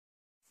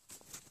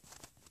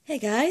Hey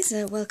guys,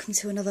 welcome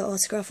to another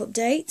autograph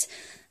update.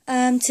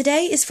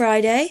 Today is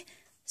Friday,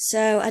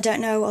 so I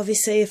don't know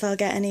obviously if I'll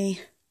get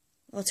any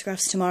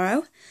autographs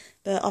tomorrow,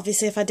 but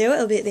obviously if I do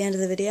it'll be at the end of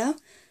the video.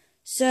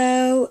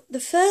 So the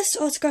first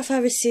autograph I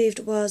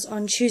received was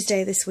on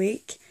Tuesday this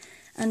week,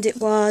 and it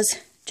was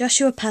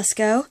Joshua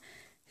Pascoe,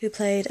 who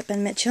played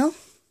Ben Mitchell.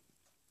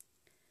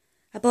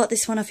 I bought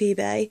this one off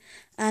eBay,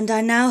 and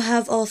I now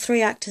have all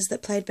three actors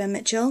that played Ben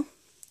Mitchell,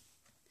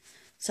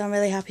 so I'm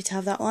really happy to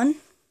have that one.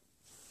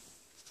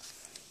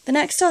 The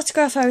next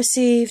autograph I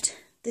received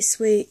this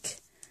week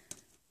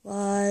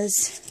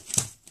was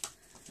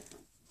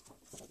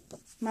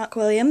Mark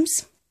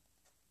Williams,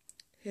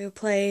 who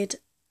played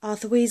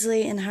Arthur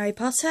Weasley in Harry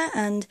Potter,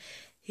 and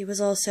he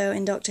was also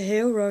in Doctor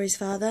Who, Rory's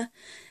father,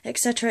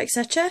 etc,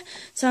 etc.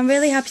 So I'm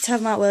really happy to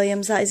have Mark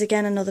Williams. That is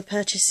again another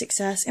purchase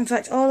success. In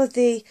fact, all of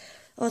the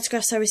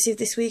autographs I received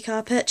this week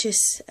are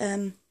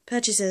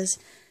purchases.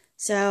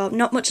 So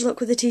not much luck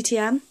with the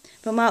TTM,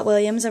 but Mark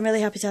Williams, I'm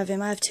really happy to have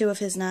him. I have two of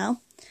his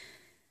now.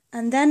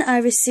 And then I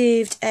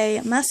received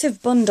a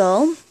massive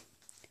bundle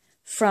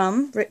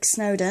from Rick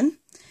Snowden,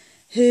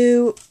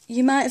 who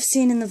you might have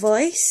seen in The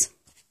Voice,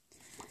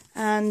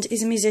 and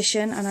he's a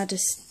musician, and I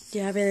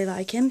really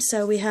like him.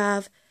 So we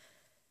have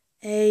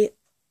a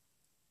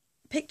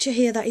picture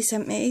here that he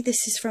sent me.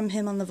 This is from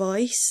him on The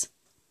Voice.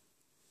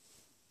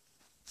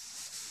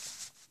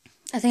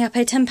 I think I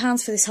paid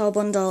 £10 for this whole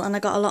bundle, and I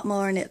got a lot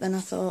more in it than I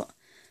thought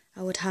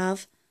I would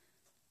have.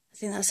 I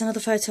think that's another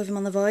photo of him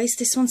on The Voice.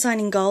 This one's signed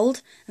in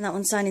gold, and that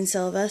one's signed in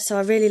silver, so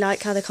I really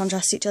like how they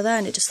contrast each other,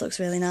 and it just looks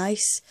really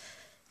nice,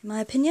 in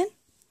my opinion.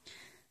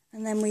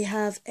 And then we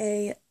have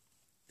a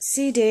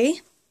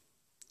CD,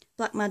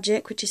 Black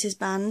Magic, which is his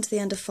band, The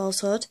End of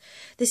Falsehood.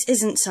 This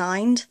isn't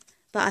signed,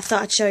 but I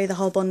thought I'd show you the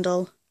whole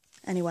bundle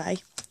anyway.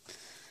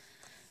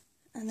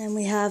 And then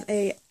we have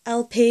a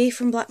LP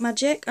from Black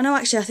Magic. Oh no,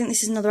 actually I think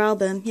this is another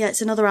album. Yeah,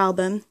 it's another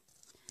album.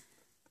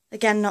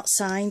 Again, not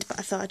signed, but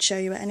I thought I'd show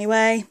you it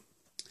anyway.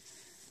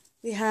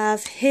 We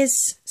have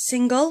his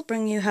single,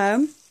 Bring You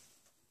Home.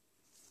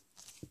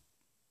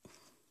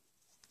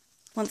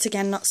 Once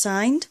again, not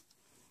signed.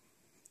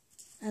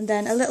 And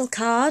then a little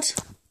card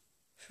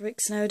for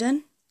Rick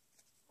Snowden.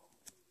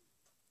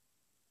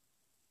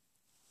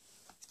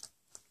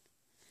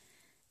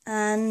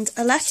 And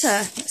a letter.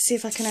 Let's see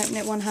if I can open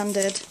it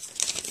one-handed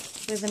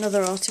with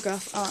another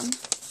autograph on.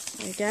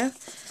 There we go.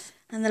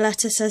 And the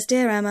letter says,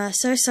 "Dear Emma,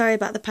 so sorry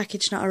about the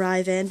package not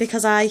arriving,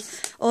 because I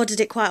ordered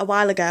it quite a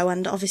while ago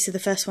and obviously the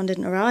first one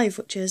didn't arrive,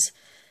 which is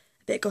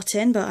a bit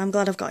gutting, but I'm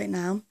glad I've got it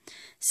now.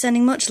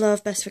 Sending much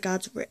love, best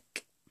regards,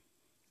 Rick."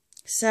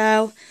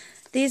 So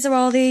these are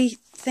all the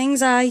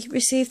things I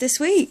received this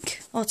week,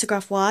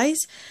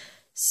 autograph-wise.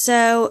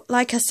 So,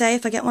 like I say,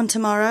 if I get one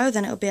tomorrow,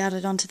 then it'll be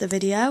added onto the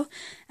video.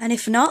 And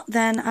if not,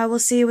 then I will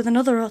see you with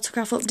another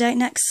autograph update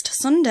next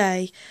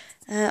Sunday.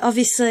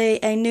 Obviously,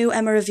 a new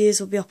Emma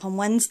reviews will be up on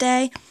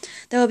Wednesday.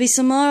 There will be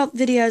some more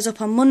videos up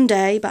on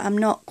Monday, but I'm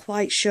not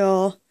quite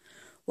sure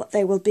what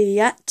they will be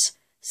yet.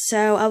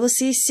 So I will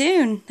see you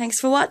soon. Thanks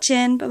for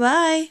watching.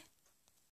 Bye-bye.